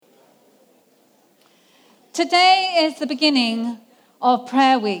Today is the beginning of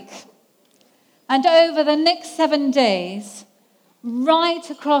Prayer Week. And over the next 7 days, right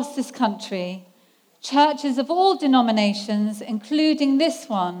across this country, churches of all denominations, including this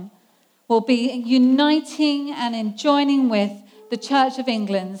one, will be uniting and in joining with the Church of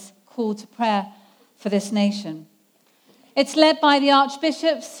England's call to prayer for this nation. It's led by the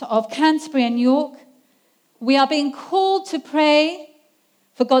Archbishops of Canterbury and York. We are being called to pray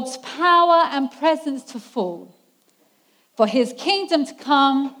for God's power and presence to fall, for his kingdom to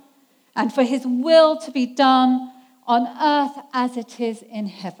come, and for his will to be done on earth as it is in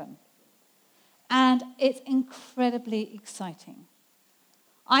heaven. And it's incredibly exciting.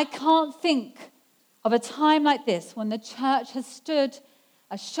 I can't think of a time like this when the church has stood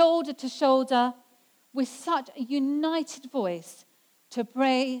shoulder to shoulder with such a united voice to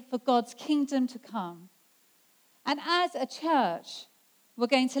pray for God's kingdom to come. And as a church, we're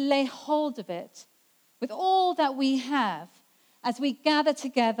going to lay hold of it with all that we have as we gather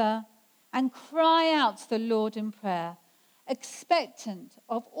together and cry out to the Lord in prayer, expectant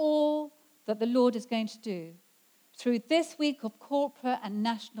of all that the Lord is going to do through this week of corporate and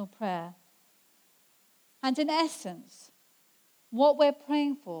national prayer. And in essence, what we're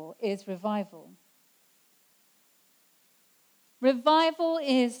praying for is revival. Revival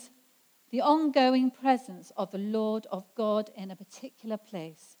is the ongoing presence of the Lord of God in a particular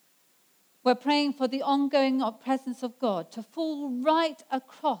place. We're praying for the ongoing presence of God to fall right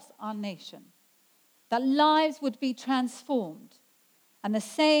across our nation, that lives would be transformed, and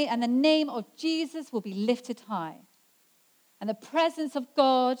the name of Jesus will be lifted high. And the presence of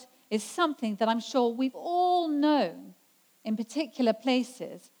God is something that I'm sure we've all known in particular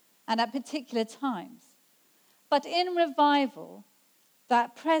places and at particular times. But in revival,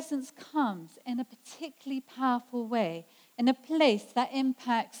 that presence comes in a particularly powerful way, in a place that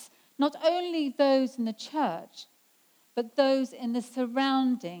impacts not only those in the church, but those in the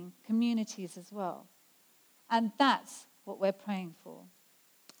surrounding communities as well. And that's what we're praying for.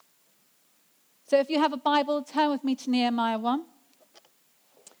 So if you have a Bible, turn with me to Nehemiah 1.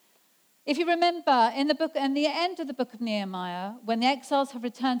 If you remember, in the end of the book of Nehemiah, when the exiles have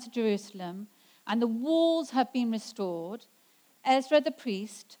returned to Jerusalem and the walls have been restored, Ezra the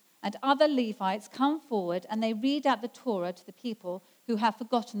priest and other Levites come forward and they read out the Torah to the people who have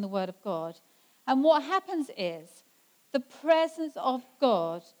forgotten the word of God. And what happens is the presence of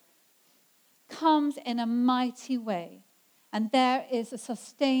God comes in a mighty way, and there is a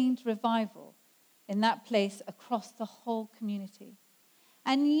sustained revival in that place across the whole community.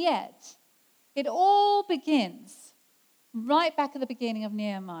 And yet, it all begins right back at the beginning of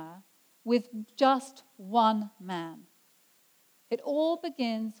Nehemiah with just one man. It all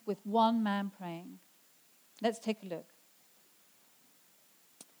begins with one man praying. Let's take a look.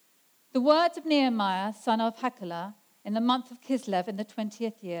 The words of Nehemiah, son of Hakaliah, in the month of Kislev in the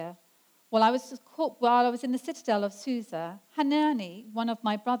 20th year, while I was in the citadel of Susa, Hanani, one of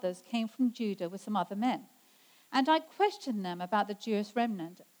my brothers, came from Judah with some other men. And I questioned them about the Jewish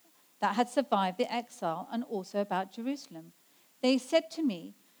remnant that had survived the exile and also about Jerusalem. They said to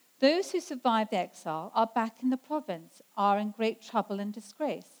me, "Those who survived the exile are back in the province, are in great trouble and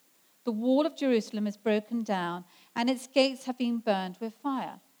disgrace. The wall of Jerusalem is broken down, and its gates have been burned with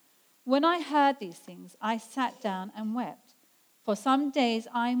fire." When I heard these things, I sat down and wept. For some days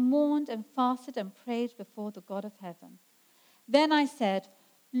I mourned and fasted and prayed before the God of heaven. Then I said,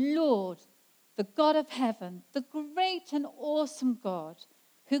 "Lord, the God of heaven, the great and awesome God,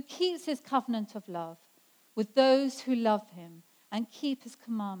 who keeps his covenant of love with those who love him and keep his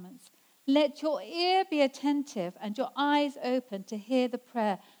commandments, let your ear be attentive and your eyes open to hear the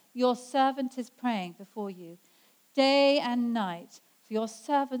prayer your servant is praying before you, day and night, for your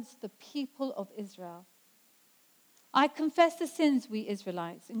servants, the people of Israel. I confess the sins we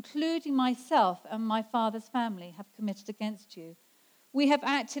Israelites, including myself and my father's family, have committed against you. We have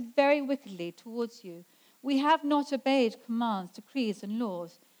acted very wickedly towards you. We have not obeyed commands, decrees, and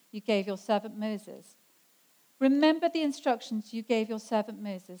laws you gave your servant Moses. Remember the instructions you gave your servant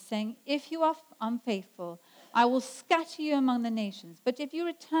Moses, saying, 'If you are unfaithful, I will scatter you among the nations. But if you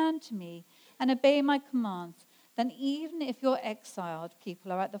return to me and obey my commands, then even if your exiled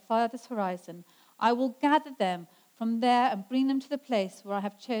people are at the farthest horizon, I will gather them from there and bring them to the place where I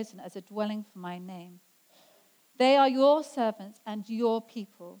have chosen as a dwelling for my name. They are your servants and your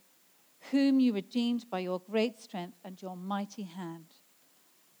people, whom you redeemed by your great strength and your mighty hand.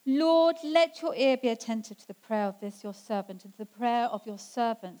 Lord, let your ear be attentive to the prayer of this your servant and to the prayer of your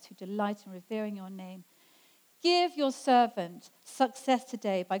servants who delight in revering your name. Give your servant success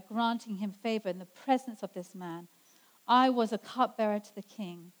today by granting him favor in the presence of this man. I was a cupbearer to the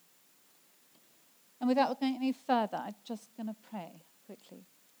king. And without going any further, I'm just going to pray quickly.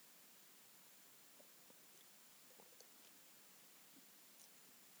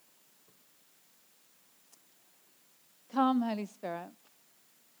 Come, Holy Spirit.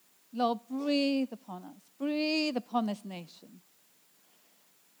 Lord, breathe upon us. Breathe upon this nation.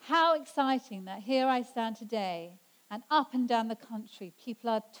 How exciting that here I stand today, and up and down the country, people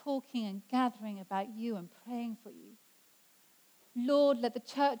are talking and gathering about you and praying for you. Lord, let the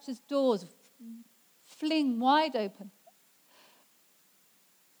church's doors fling wide open.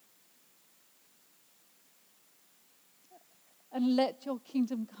 And let your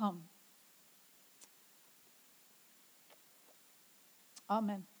kingdom come.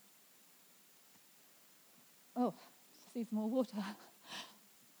 Amen. Oh, just need some more water.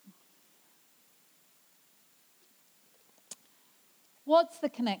 What's the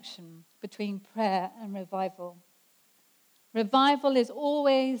connection between prayer and revival? Revival is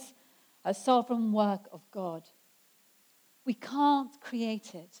always a sovereign work of God. We can't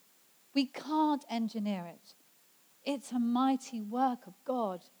create it. We can't engineer it. It's a mighty work of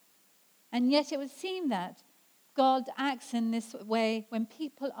God. And yet it would seem that God acts in this way when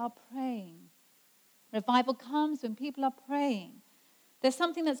people are praying. Revival comes when people are praying. There's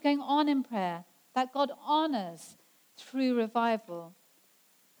something that's going on in prayer that God honors through revival.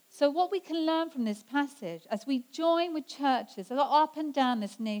 So what we can learn from this passage as we join with churches that are up and down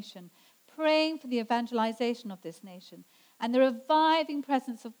this nation, praying for the evangelization of this nation and the reviving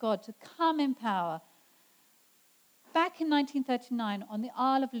presence of God to come in power. Back in 1939 on the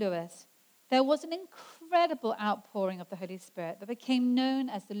Isle of Lewis, there was an incredible outpouring of the Holy Spirit that became known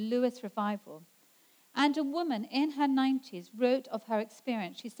as the Lewis Revival. And a woman in her 90s wrote of her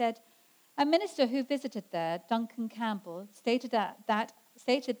experience. She said, a minister who visited there, Duncan Campbell, stated that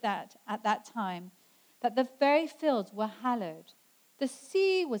at that time, that the very fields were hallowed. The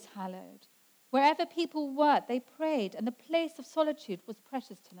sea was hallowed. Wherever people were, they prayed, and the place of solitude was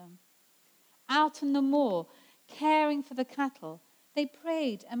precious to them. Out on the moor, caring for the cattle, they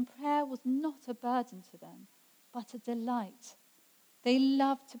prayed, and prayer was not a burden to them, but a delight. They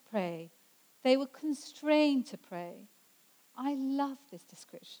loved to pray. They were constrained to pray. I love this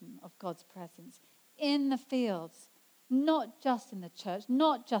description of God's presence in the fields, not just in the church,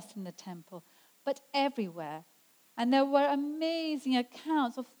 not just in the temple, but everywhere. And there were amazing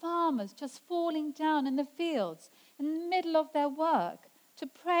accounts of farmers just falling down in the fields in the middle of their work to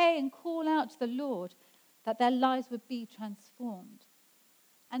pray and call out to the Lord that their lives would be transformed.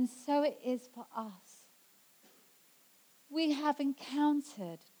 And so it is for us. We have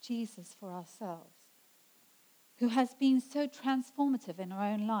encountered Jesus for ourselves, who has been so transformative in our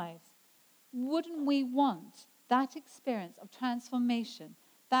own lives. Wouldn't we want that experience of transformation,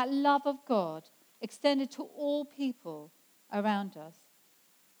 that love of God, extended to all people around us?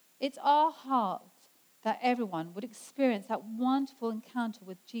 It's our heart that everyone would experience that wonderful encounter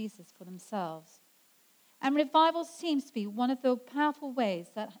with Jesus for themselves. And revival seems to be one of the powerful ways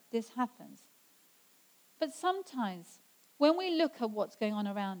that this happens. But sometimes, when we look at what's going on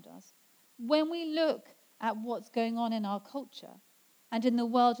around us, when we look at what's going on in our culture and in the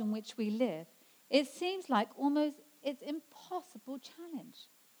world in which we live, it seems like almost it's impossible challenge.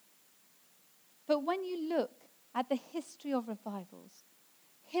 But when you look at the history of revivals,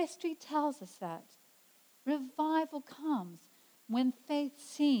 history tells us that revival comes when faith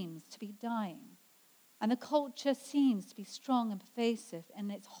seems to be dying and the culture seems to be strong and pervasive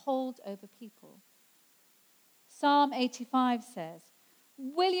in its hold over people. Psalm 85 says,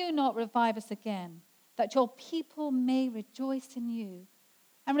 "Will you not revive us again, that your people may rejoice in you?"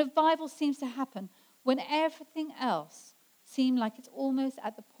 And revival seems to happen when everything else seems like it's almost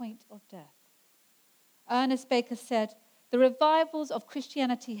at the point of death. Ernest Baker said, "The revivals of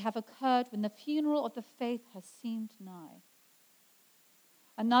Christianity have occurred when the funeral of the faith has seemed nigh."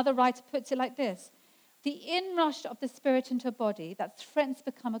 Another writer puts it like this: "The inrush of the spirit into a body that threatens to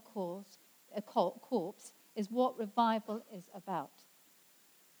become a corpse is what revival is about."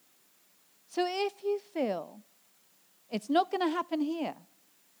 So if you feel it's not going to happen here,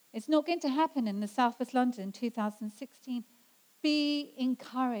 it's not going to happen in the Southwest London in 2016, be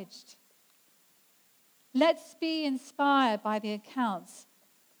encouraged. Let's be inspired by the accounts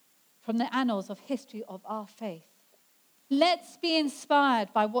from the annals of history of our faith. Let's be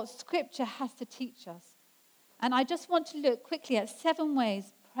inspired by what Scripture has to teach us. And I just want to look quickly at 7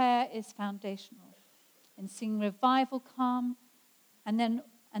 ways prayer is foundational in seeing revival come, and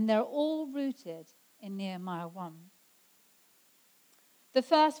they're all rooted in Nehemiah 1. The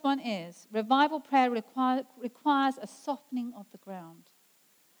first one is revival prayer requires a softening of the ground.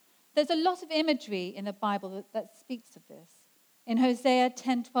 There's a lot of imagery in the Bible that speaks of this. In Hosea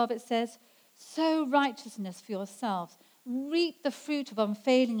 10:12 it says, Sow righteousness for yourselves. Reap the fruit of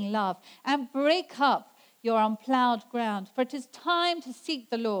unfailing love and break up your unplowed ground. For it is time to seek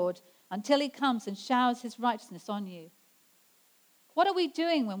the Lord until he comes and showers his righteousness on you. What are we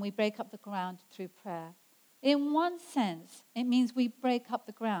doing when we break up the ground through prayer? In one sense, it means we break up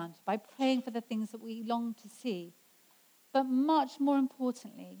the ground by praying for the things that we long to see. But much more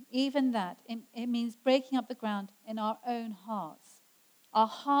importantly, even that, it means breaking up the ground in our own hearts. Our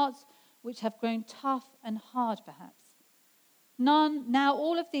hearts which have grown tough and hard, perhaps. Now,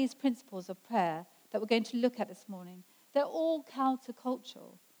 all of these principles of prayer that we're going to look at this morning, they're all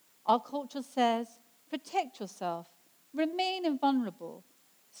countercultural. Our culture says, protect yourself, remain invulnerable,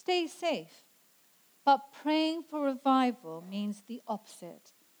 stay safe. But praying for revival means the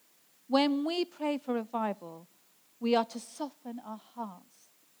opposite. When we pray for revival, we are to soften our hearts.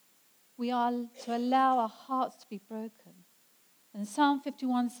 We are to allow our hearts to be broken. And Psalm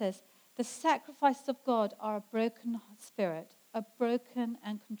 51 says, the sacrifices of God are a broken spirit, a broken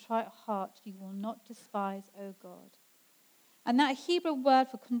and contrite heart you will not despise, O God. And that Hebrew word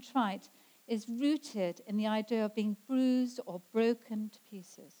for contrite is rooted in the idea of being bruised or broken to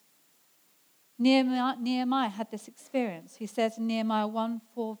pieces. Nehemiah had this experience. He says in Nehemiah 1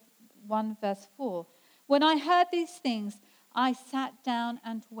 verse 4, when I heard these things, I sat down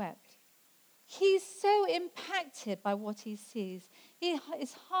and wept. He's so impacted by what he sees.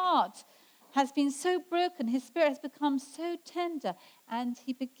 His heart has been so broken. His spirit has become so tender. And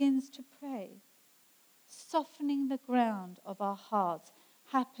he begins to pray. Softening the ground of our hearts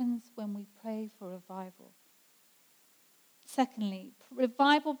happens when we pray for revival. Secondly,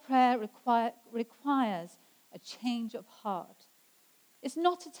 revival prayer requires a change of heart. It's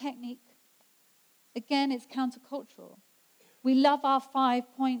not a technique. Again, it's countercultural. We love our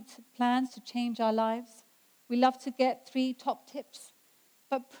 5-point plans to change our lives. We love to get 3 top tips.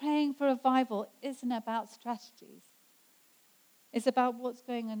 But praying for revival isn't about strategies. It's about what's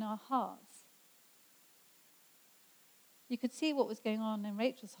going on in our hearts. You could see what was going on in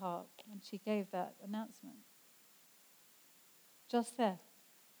Rachel's heart when she gave that announcement. Just there.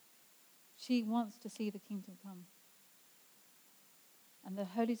 She wants to see the kingdom come. And the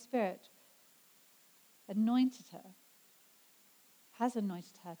Holy Spirit has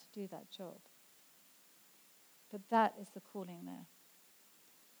anointed her to do that job. But that is the calling there.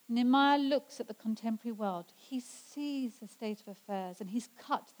 Nehemiah looks at the contemporary world. He sees the state of affairs and he's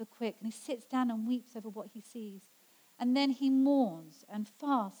cut to the quick and he sits down and weeps over what he sees. And then he mourns and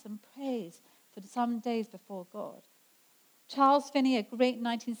fasts and prays for some days before God. Charles Finney, a great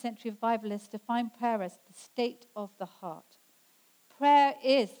 19th century revivalist, defined prayer as the state of the heart. Prayer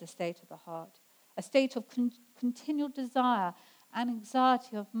is the state of the heart, a state of continual desire and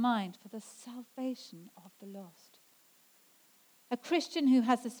anxiety of mind for the salvation of the lost. A Christian who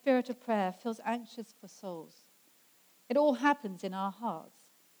has the spirit of prayer feels anxious for souls. It all happens in our hearts.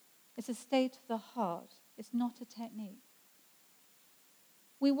 It's a state of the heart. It's not a technique.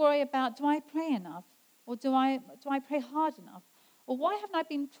 We worry about, do I pray enough? Or do I pray hard enough? Or why haven't I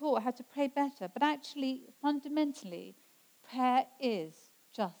been taught how to pray better? But actually, fundamentally, prayer is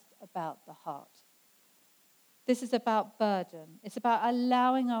just about the heart. This is about burden. It's about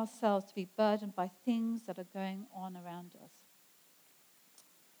allowing ourselves to be burdened by things that are going on around us.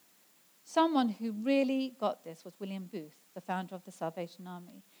 Someone who really got this was William Booth, the founder of the Salvation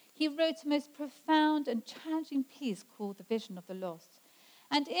Army. He wrote a most profound and challenging piece called The Vision of the Lost.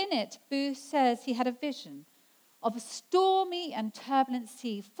 And in it, Booth says he had a vision of a stormy and turbulent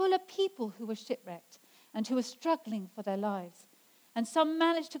sea full of people who were shipwrecked and who were struggling for their lives. And some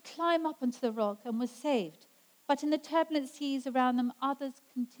managed to climb up onto the rock and were saved. But in the turbulent seas around them, others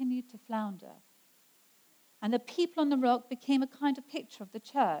continued to flounder. And the people on the rock became a kind of picture of the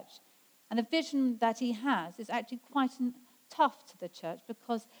church. And the vision that he has is actually quite tough to the church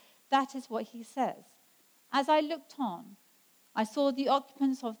because that is what he says. As I looked on, I saw the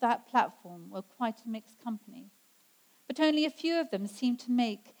occupants of that platform were quite a mixed company. But only a few of them seemed to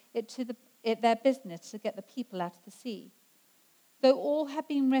make it their business to get the people out of the sea. Though all had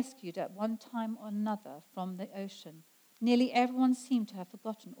been rescued at one time or another from the ocean, nearly everyone seemed to have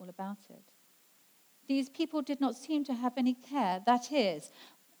forgotten all about it. These people did not seem to have any care, that is,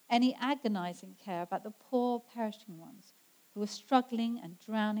 any agonizing care about the poor perishing ones who were struggling and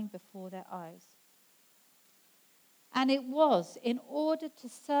drowning before their eyes. And it was in order to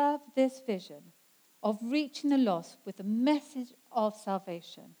serve this vision of reaching the lost with the message of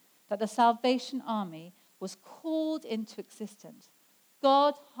salvation that the Salvation Army was called into existence.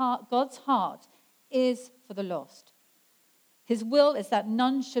 God's heart is for the lost. His will is that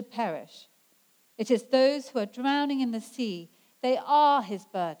none should perish. It is those who are drowning in the sea. They are his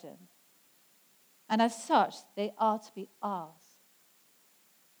burden. And as such, they are to be ours.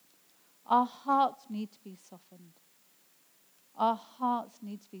 Our hearts need to be softened. Our hearts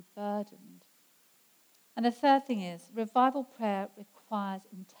need to be burdened. And the third thing is, revival prayer requires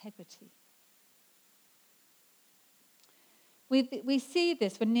integrity. We see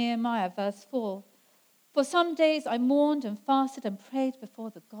this with Nehemiah, verse 4. For some days I mourned and fasted and prayed before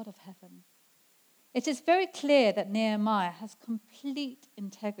the God of heaven. It is very clear that Nehemiah has complete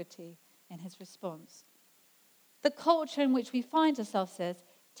integrity in his response. The culture in which we find ourselves says,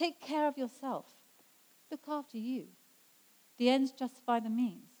 take care of yourself. Look after you. The ends justify the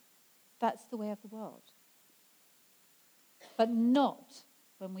means. That's the way of the world. But not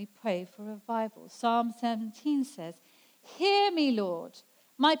when we pray for revival. Psalm 17 says, hear me, Lord.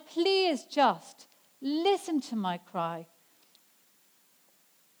 My plea is just. Listen to my cry.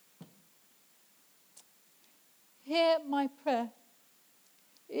 Hear my prayer.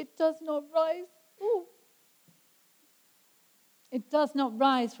 It does not rise. Ooh. It does not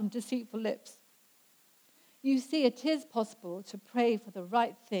rise from deceitful lips. You see, it is possible to pray for the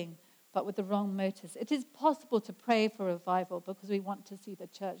right thing, but with the wrong motives. It is possible to pray for revival because we want to see the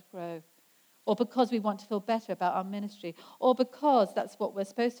church grow, or because we want to feel better about our ministry, or because that's what we're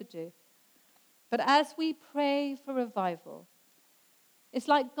supposed to do. But as we pray for revival, it's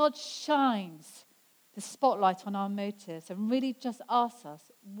like God shines the spotlight on our motives and really just asks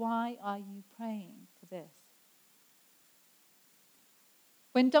us, why are you praying for this?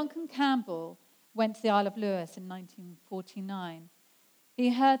 When Duncan Campbell went to the Isle of Lewis in 1949, he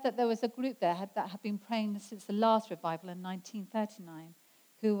heard that there was a group there that had been praying since the last revival in 1939,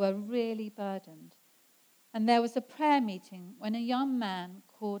 who were really burdened. And there was a prayer meeting when a young man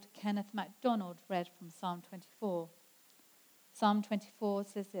called Kenneth MacDonald read from Psalm 24. Psalm 24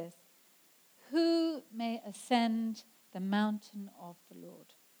 says this, who may ascend the mountain of the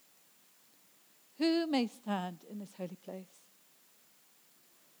Lord? Who may stand in this holy place?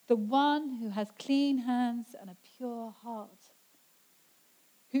 The one who has clean hands and a pure heart,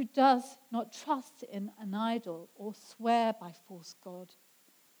 who does not trust in an idol or swear by false God.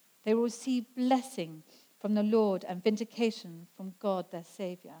 They will receive blessing from the Lord and vindication from God, their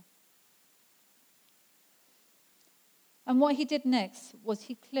Savior. And what he did next was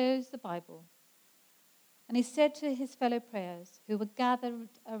he closed the Bible and he said to his fellow prayers who were gathered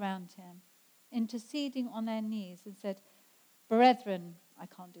around him, interceding on their knees, and said, brethren, I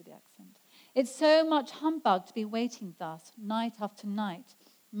can't do the accent. It's so much humbug to be waiting thus, night after night,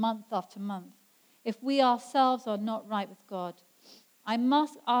 month after month. If we ourselves are not right with God, I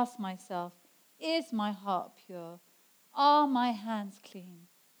must ask myself, is my heart pure? Are my hands clean?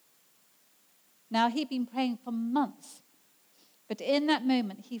 Now, he'd been praying for months, but in that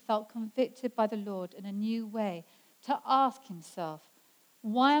moment, he felt convicted by the Lord in a new way to ask himself,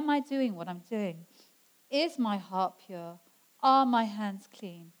 why am I doing what I'm doing? Is my heart pure? Are my hands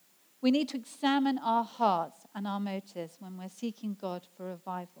clean? We need to examine our hearts and our motives when we're seeking God for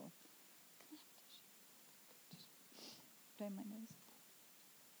revival. Can I have a tissue? Blow my nose.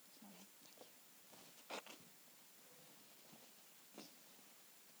 Sorry. Thank you.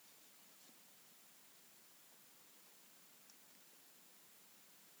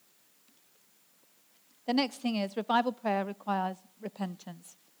 The next thing is revival prayer requires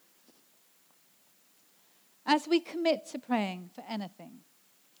repentance. As we commit to praying for anything,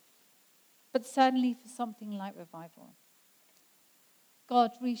 but certainly for something like revival,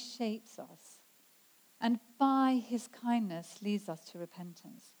 God reshapes us and by his kindness leads us to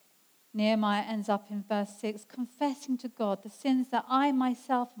repentance. Nehemiah ends up in verse 6, confessing to God the sins that I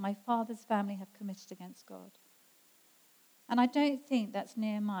myself and my father's family have committed against God. And I don't think that's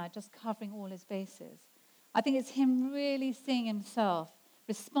Nehemiah just covering all his bases. I think it's him really seeing himself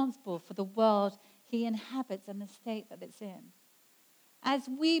responsible for the world he inhabits and the state that it's in. As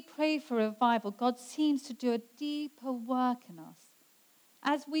we pray for revival, God seems to do a deeper work in us.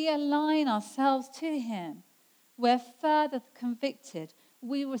 As we align ourselves to him, we're further convicted.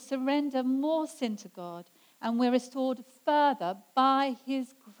 We will surrender more sin to God, and we're restored further by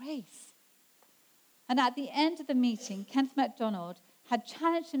his grace. And at the end of the meeting, Kenneth MacDonald had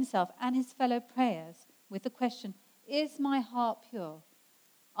challenged himself and his fellow prayers with the question, is my heart pure?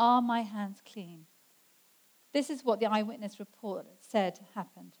 Are my hands clean? This is what the eyewitness report said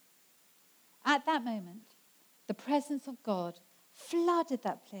happened. At that moment, the presence of God flooded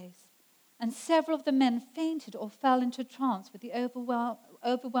that place, and several of the men fainted or fell into trance with the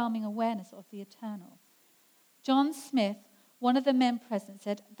overwhelming awareness of the eternal. John Smith, one of the men present,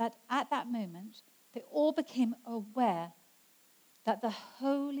 said that at that moment, they all became aware that the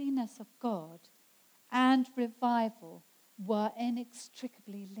holiness of God and revival were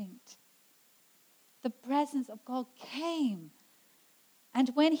inextricably linked. the presence of God came.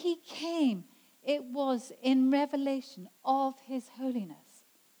 And when he came, it was in revelation of his holiness.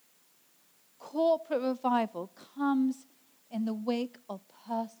 Corporate revival comes in the wake of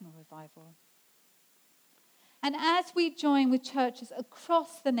personal revival. And as we join with churches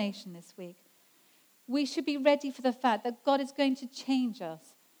across the nation this week, we should be ready for the fact that God is going to change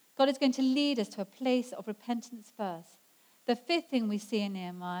us. God is going to lead us to a place of repentance first. The fifth thing we see in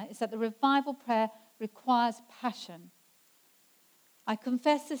Nehemiah is that the revival prayer requires passion. I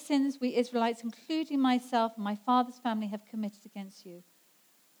confess the sins we Israelites, including myself and my father's family, have committed against you.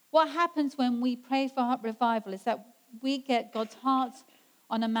 What happens when we pray for revival is that we get God's heart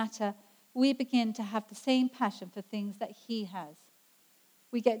on a matter. We begin to have the same passion for things that he has.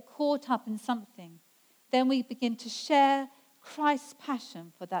 We get caught up in something. Then we begin to share Christ's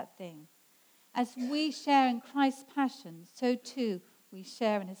passion for that thing. As we share in Christ's passion, so too we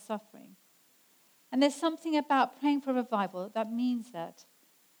share in his suffering. And there's something about praying for revival that means that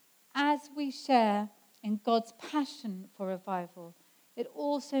as we share in God's passion for revival, it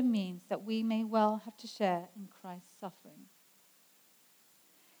also means that we may well have to share in Christ's suffering.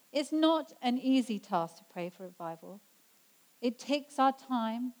 It's not an easy task to pray for revival. It takes our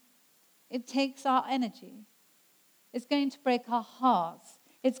time. It takes our energy. It's going to break our hearts.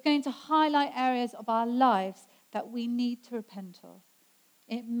 It's going to highlight areas of our lives that we need to repent of.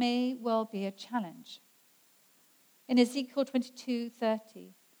 It may well be a challenge. In Ezekiel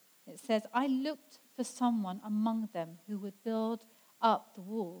 22:30, it says, I looked for someone among them who would build up the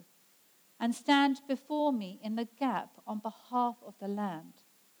wall and stand before me in the gap on behalf of the land.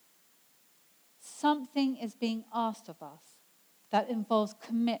 Something is being asked of us that involves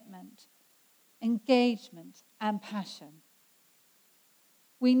commitment, engagement, and passion.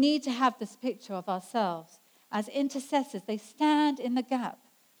 We need to have this picture of ourselves as intercessors. They stand in the gap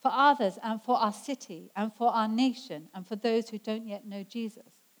for others and for our city and for our nation and for those who don't yet know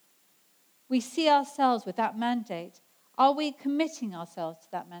Jesus. We see ourselves with that mandate. Are we committing ourselves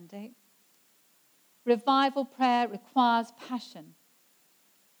to that mandate? Revival prayer requires passion.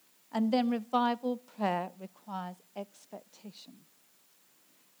 And then revival prayer requires expectation.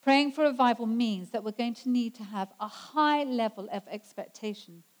 Praying for revival means that we're going to need to have a high level of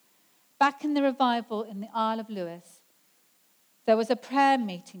expectation. Back in the revival in the Isle of Lewis, there was a prayer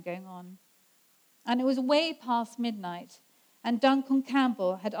meeting going on. And it was way past midnight. And Duncan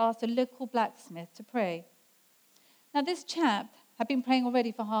Campbell had asked a local blacksmith to pray. Now this chap had been praying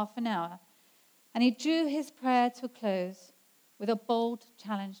already for half an hour. And he drew his prayer to a close with a bold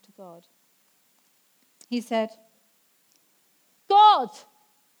challenge to God. He said, God,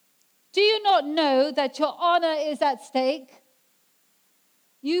 do you not know that your honor is at stake?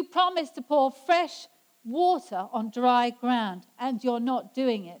 You promised to pour fresh water on dry ground, and you're not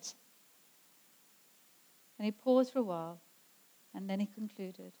doing it. And he paused for a while, and then he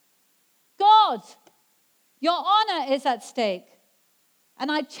concluded, God, your honor is at stake,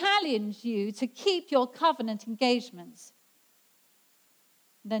 and I challenge you to keep your covenant engagements.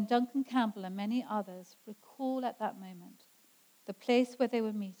 Then Duncan Campbell and many others recall at that moment the place where they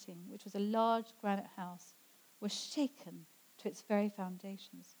were meeting, which was a large granite house, was shaken to its very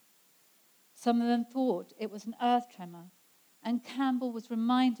foundations. Some of them thought it was an earth tremor, and Campbell was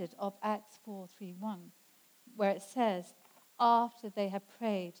reminded of Acts 4:3-1, where it says, after they had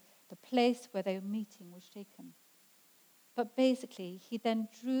prayed, the place where they were meeting was shaken. But basically, he then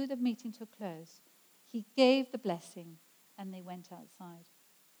drew the meeting to a close. He gave the blessing, and they went outside.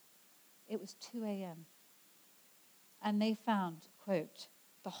 It was 2 a.m. And they found, quote,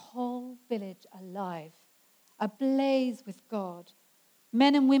 the whole village alive, ablaze with God.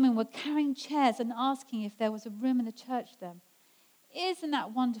 Men and women were carrying chairs and asking if there was a room in the church for them. Isn't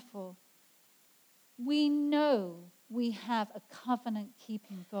that wonderful? We know we have a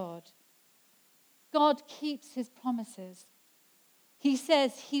covenant-keeping God. God keeps his promises. He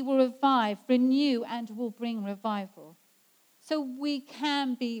says he will revive, renew, and will bring revival. So we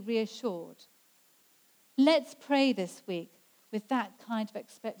can be reassured. Let's pray this week with that kind of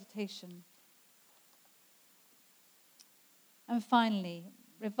expectation. And finally,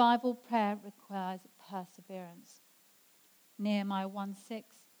 revival prayer requires perseverance. Nehemiah 1:6.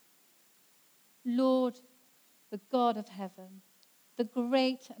 Lord, the God of heaven, the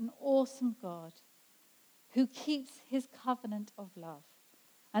great and awesome God, who keeps his covenant of love,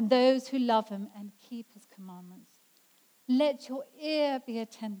 and those who love him and keep his commandments. Let your ear be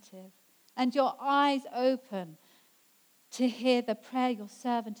attentive and your eyes open to hear the prayer your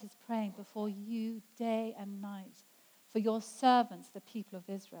servant is praying before you day and night for your servants, the people of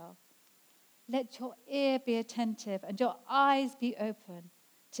Israel. Let your ear be attentive and your eyes be open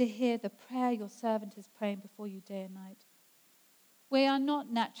to hear the prayer your servant is praying before you day and night. We are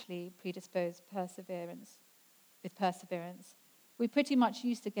not naturally predisposed with perseverance. We're pretty much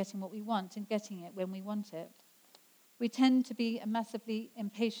used to getting what we want and getting it when we want it. We tend to be a massively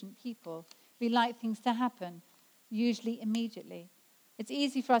impatient people. We like things to happen, usually immediately. It's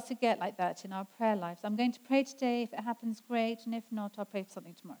easy for us to get like that in our prayer lives. I'm going to pray today. If it happens, great. And if not, I'll pray for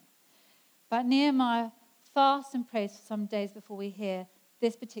something tomorrow. But Nehemiah fasts and prays for some days before we hear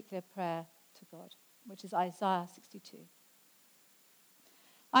this particular prayer to God, which is Isaiah 62.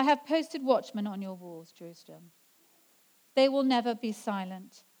 I have posted watchmen on your walls, Jerusalem. They will never be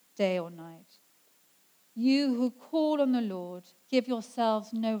silent, day or night. You who call on the Lord, give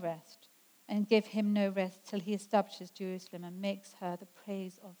yourselves no rest, and give him no rest till he establishes Jerusalem and makes her the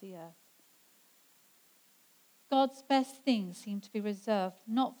praise of the earth. God's best things seem to be reserved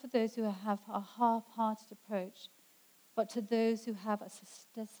not for those who have a half-hearted approach, but to those who have a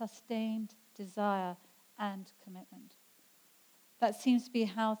sustained desire and commitment. That seems to be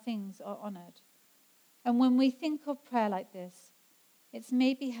how things are honored. And when we think of prayer like this, it's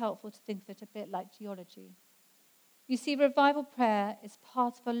maybe helpful to think of it a bit like geology. You see, revival prayer is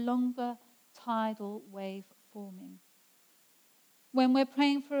part of a longer tidal wave forming. When we're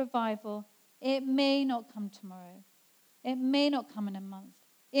praying for revival, it may not come tomorrow. It may not come in a month.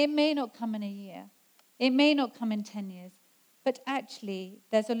 It may not come in a year. It may not come in 10 years. But actually,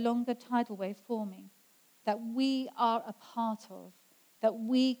 there's a longer tidal wave forming that we are a part of, that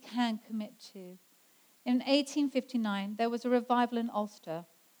we can commit to. In 1859, there was a revival in Ulster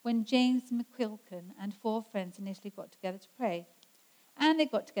when James McQuilkin and 4 friends initially got together to pray. And they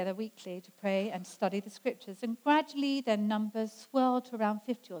got together weekly to pray and study the scriptures. And gradually their numbers swelled to around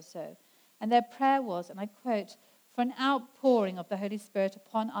 50 or so. And their prayer was, and I quote, for an outpouring of the Holy Spirit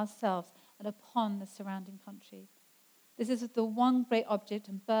upon ourselves and upon the surrounding country. This is the one great object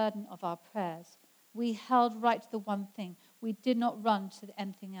and burden of our prayers. We held right to the one thing. We did not run to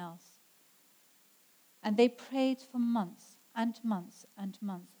anything else. And they prayed for months and months and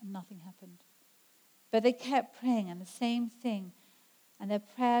months, and nothing happened. But they kept praying, and the same thing. And their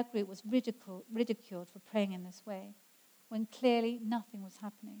prayer group was ridiculed for praying in this way, when clearly nothing was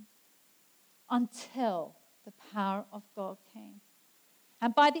happening. Until the power of God came.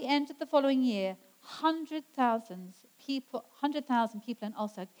 And by the end of the following year, 100,000 people in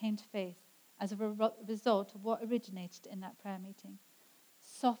Ulster came to faith as a result of what originated in that prayer meeting.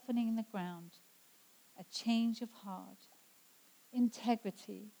 Softening the ground, a change of heart,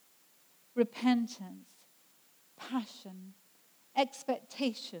 integrity, repentance, passion,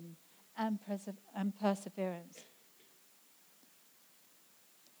 expectation, and perseverance.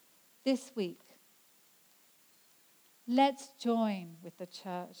 This week, let's join with the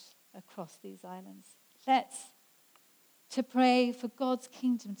church across these islands. To pray for God's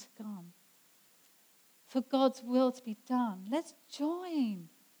kingdom to come, for God's will to be done. Let's join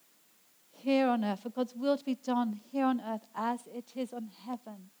here on earth, for God's will to be done here on earth as it is on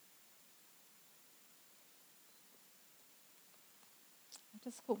heaven. I've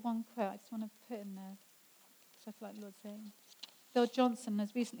just got one quote I just want to put in there, because I feel like the Lord's saying. Bill Johnson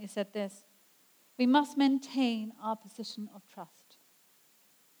has recently said this: we must maintain our position of trust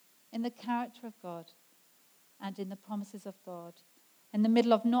in the character of God and in the promises of God, in the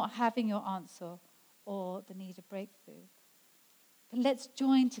middle of not having your answer or the need of breakthrough. But let's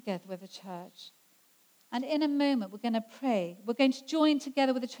join together with the church. And in a moment, we're going to pray. We're going to join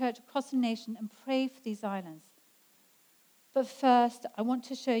together with the church across the nation and pray for these islands. But first, I want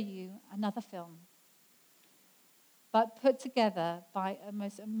to show you another film, but put together by a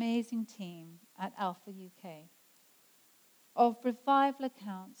most amazing team at Alpha UK, of revival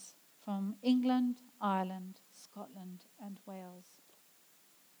accounts from England, Ireland, Scotland, and Wales.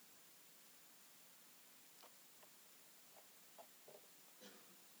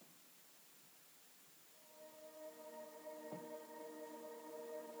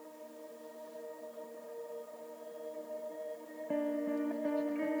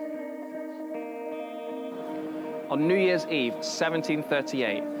 On New Year's Eve,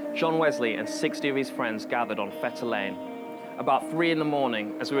 1738, John Wesley and 60 of his friends gathered on Fetter Lane. About 3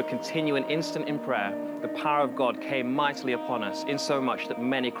 a.m, as we were continuing instant in prayer, the power of God came mightily upon us, insomuch that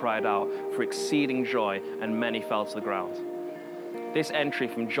many cried out for exceeding joy, and many fell to the ground. This entry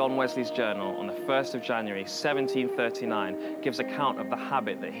from John Wesley's journal on the 1st of January, 1739, gives account of the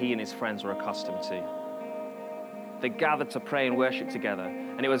habit that he and his friends were accustomed to. They gathered to pray and worship together,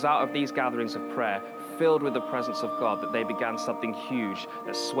 and it was out of these gatherings of prayer, filled with the presence of God, that they began something huge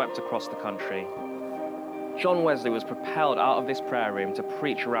that swept across the country. John Wesley was propelled out of this prayer room to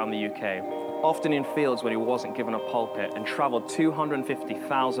preach around the UK. often in fields where he wasn't given a pulpit, and traveled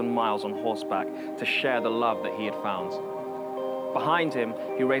 250,000 miles on horseback to share the love that he had found. Behind him,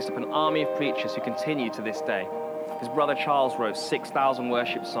 he raised up an army of preachers who continue to this day. His brother Charles wrote 6,000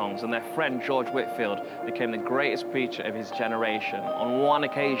 worship songs, and their friend George Whitefield became the greatest preacher of his generation, on one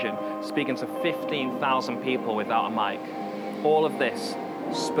occasion speaking to 15,000 people without a mic. All of this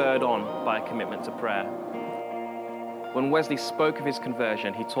spurred on by a commitment to prayer. When Wesley spoke of his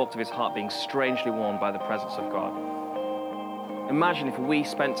conversion, he talked of his heart being strangely warmed by the presence of God. Imagine if we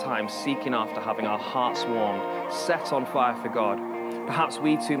spent time seeking after having our hearts warmed, set on fire for God. Perhaps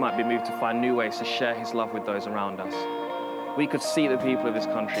we too might be moved to find new ways to share his love with those around us. We could see the people of this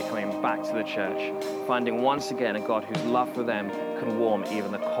country coming back to the church, finding once again a God whose love for them can warm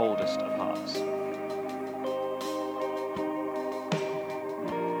even the coldest of hearts.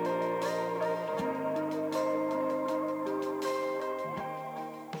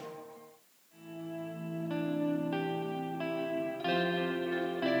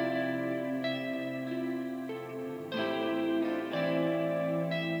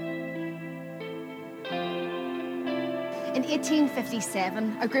 In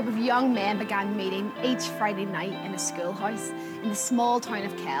 1857, a group of young men began meeting each Friday night in a schoolhouse in the small town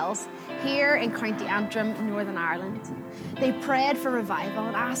of Kells, here in County Antrim, Northern Ireland. They prayed for revival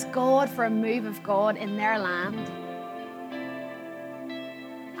and asked God for a move of God in their land.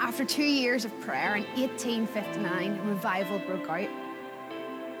 After 2 years of prayer in 1859, revival broke out.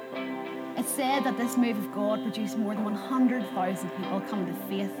 It's said that this move of God produced more than 100,000 people coming to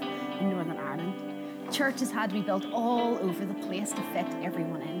faith in Northern Ireland. Churches had to be built all over the place to fit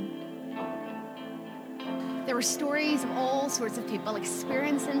everyone in. There were stories of all sorts of people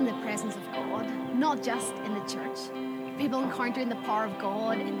experiencing the presence of God, not just in the church. People encountering the power of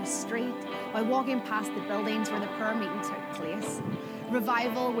God in the street, by walking past the buildings where the prayer meeting took place.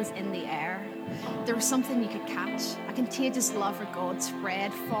 Revival was in the air. There was something you could catch. A contagious love for God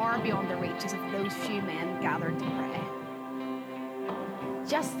spread far beyond the reaches of those few men gathered to pray.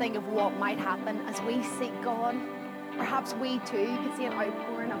 Just think of what might happen as we seek God. Perhaps we too could see an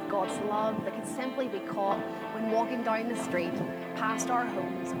outpouring of God's love that could simply be caught when walking down the street, past our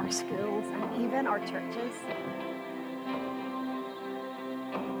homes, our schools, and even our churches.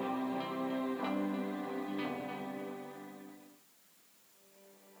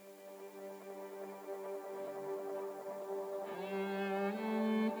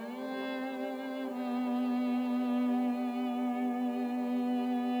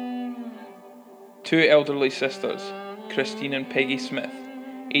 Two elderly sisters, Christine and Peggy Smith,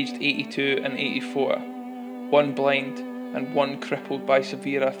 aged 82 and 84, one blind and one crippled by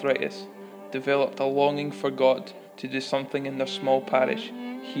severe arthritis, developed a longing for God to do something in their small parish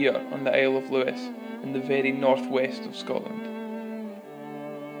here on the Isle of Lewis, in the very northwest of Scotland.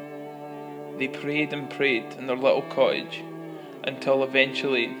 They prayed and prayed in their little cottage until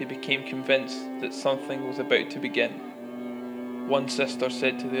eventually they became convinced that something was about to begin. One sister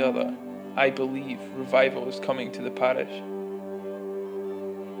said to the other, "I believe revival is coming to the parish."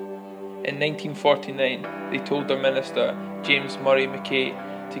 In 1949, they told their minister, James Murray Mackay,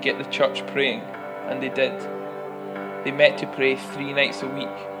 to get the church praying, and they did. They met to pray 3 nights a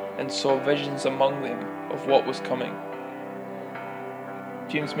week and saw visions among them of what was coming.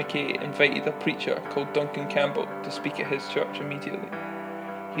 James Mackay invited a preacher called Duncan Campbell to speak at his church immediately.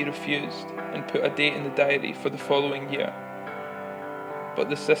 He refused and put a date in the diary for the following year. But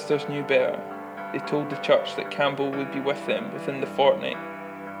the sisters knew better. They told the church that Campbell would be with them within the fortnight,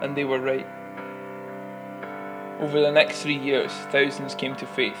 and they were right. Over the next 3 years, thousands came to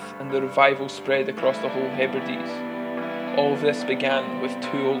faith, and the revival spread across the whole Hebrides. All of this began with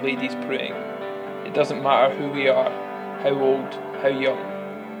 2 old ladies praying. It doesn't matter who we are, how old, how young,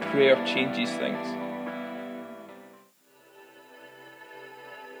 prayer changes things.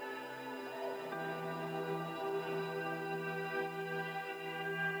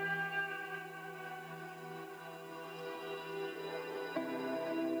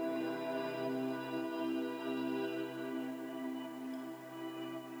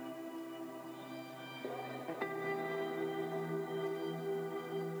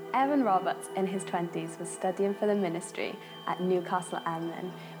 Evan Roberts, in his 20s, was studying for the ministry at Newcastle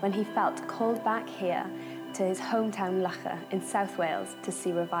Emlyn when he felt called back here to his hometown Loughor in South Wales to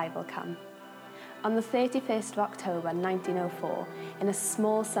see revival come. On the 31st of October 1904, in a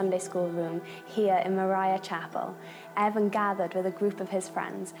small Sunday school room here in Moriah Chapel, Evan gathered with a group of his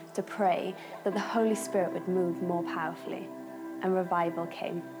friends to pray that the Holy Spirit would move more powerfully, and revival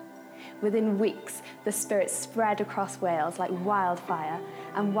came. Within weeks, the Spirit spread across Wales like wildfire,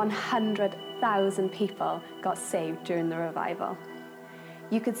 and 100,000 people got saved during the revival.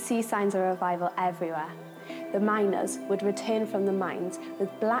 You could see signs of revival everywhere. The miners would return from the mines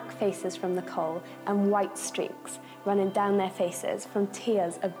with black faces from the coal and white streaks running down their faces from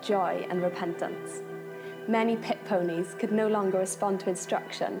tears of joy and repentance. Many pit ponies could no longer respond to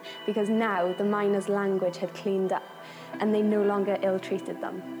instruction because now the miners' language had cleaned up and they no longer ill-treated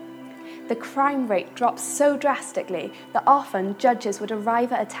them. The crime rate dropped so drastically that often judges would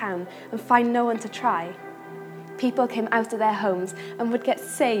arrive at a town and find no one to try. People came out of their homes and would get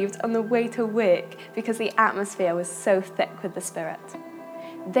saved on the way to work because the atmosphere was so thick with the Spirit.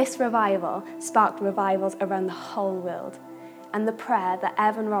 This revival sparked revivals around the whole world, and the prayer that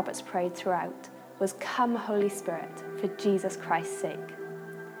Evan Roberts prayed throughout was, "Come, Holy Spirit, for Jesus Christ's sake."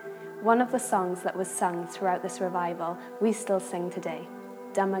 One of the songs that was sung throughout this revival we still sing today,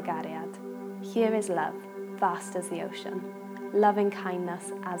 Dyma Gariad. Here is love, vast as the ocean, loving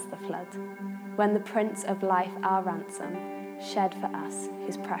kindness as the flood, when the Prince of Life, our ransom, shed for us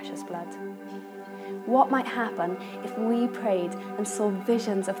his precious blood. What might happen if we prayed and saw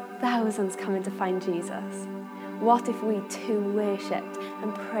visions of thousands coming to find Jesus? What if we too worshipped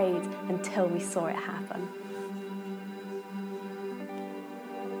and prayed until we saw it happen?